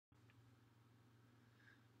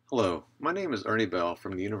Hello, my name is Ernie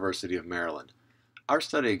from the University of Maryland. Our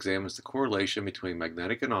study examines the correlation between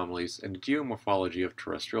magnetic anomalies and the geomorphology of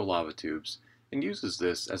terrestrial lava tubes and uses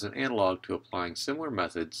this as an analog to applying similar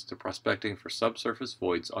methods to prospecting for subsurface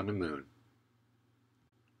voids on the Moon.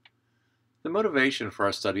 The motivation for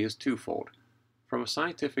our study is twofold. From a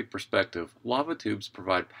scientific perspective, lava tubes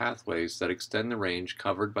provide pathways that extend the range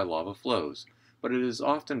covered by lava flows, but it is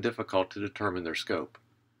often difficult to determine their scope.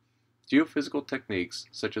 Geophysical techniques,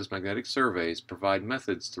 such as magnetic surveys, provide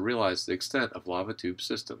methods to realize the extent of lava tube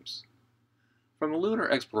systems. From a lunar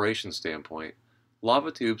exploration standpoint,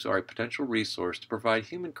 lava tubes are a potential resource to provide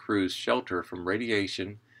human crews shelter from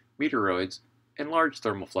radiation, meteoroids, and large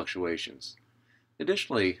thermal fluctuations.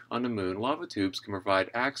 Additionally, on the Moon, lava tubes can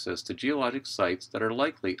provide access to geologic sites that are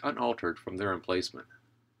likely unaltered from their emplacement.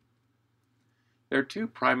 There are two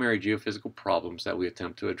primary geophysical problems that we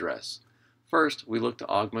attempt to address. First, we look to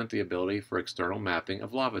augment the ability for external mapping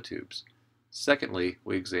of lava tubes. Secondly,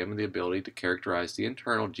 we examine the ability to characterize the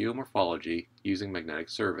internal geomorphology using magnetic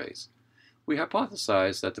surveys. We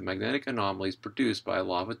hypothesize that the magnetic anomalies produced by a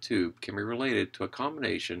lava tube can be related to a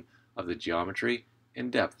combination of the geometry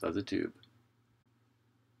and depth of the tube.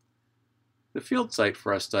 The field site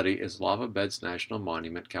for our study is Lava Beds National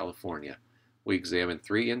Monument, California. We examined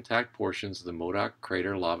three intact portions of the Modoc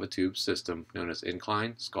Crater lava tube system known as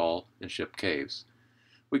Incline, Skull, and Ship Caves.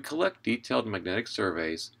 We collect detailed magnetic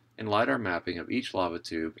surveys and LiDAR mapping of each lava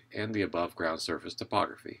tube and the above-ground surface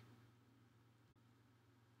topography.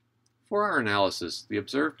 For our analysis, the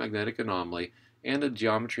observed magnetic anomaly and the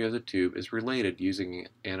geometry of the tube is related using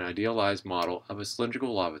an idealized model of a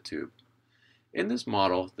cylindrical lava tube. In this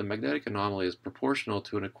model, the magnetic anomaly is proportional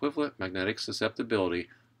to an equivalent magnetic susceptibility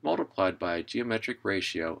multiplied by a geometric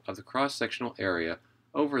ratio of the cross-sectional area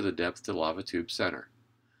over the depth to lava tube center.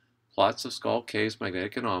 Plots of Skull Cave's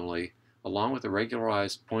magnetic anomaly, along with a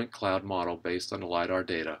regularized point cloud model based on the LiDAR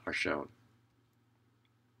data, are shown.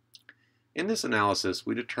 In this analysis,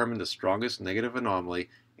 we determined the strongest negative anomaly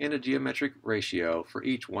and a geometric ratio for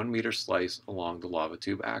each 1 meter slice along the lava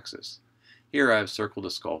tube axis. Here I have circled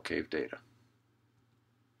the Skull Cave data.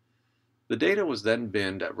 The data was then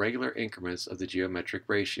binned at regular increments of the geometric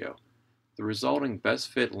ratio. The resulting best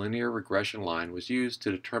fit linear regression line was used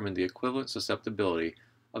to determine the equivalent susceptibility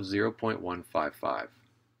of 0.155.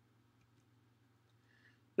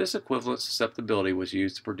 This equivalent susceptibility was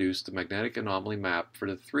used to produce the magnetic anomaly map for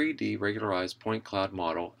the 3D regularized point cloud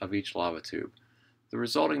model of each lava tube. The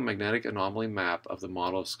resulting magnetic anomaly map of the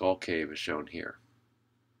model of Skull Cave is shown here.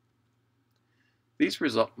 These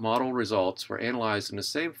model results were analyzed in the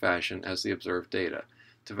same fashion as the observed data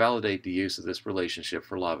to validate the use of this relationship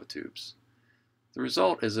for lava tubes. The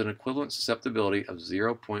result is an equivalent susceptibility of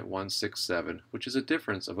 0.167, which is a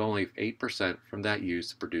difference of only 8% from that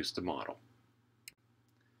used to produce the model.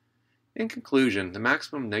 In conclusion, the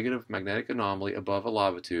maximum negative magnetic anomaly above a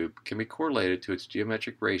lava tube can be correlated to its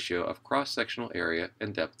geometric ratio of cross-sectional area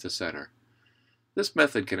and depth to center. This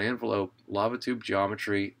method can envelope lava tube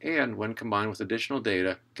geometry and, when combined with additional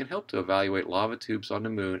data, can help to evaluate lava tubes on the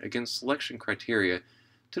Moon against selection criteria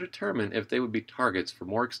to determine if they would be targets for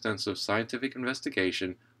more extensive scientific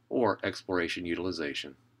investigation or exploration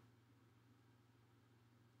utilization.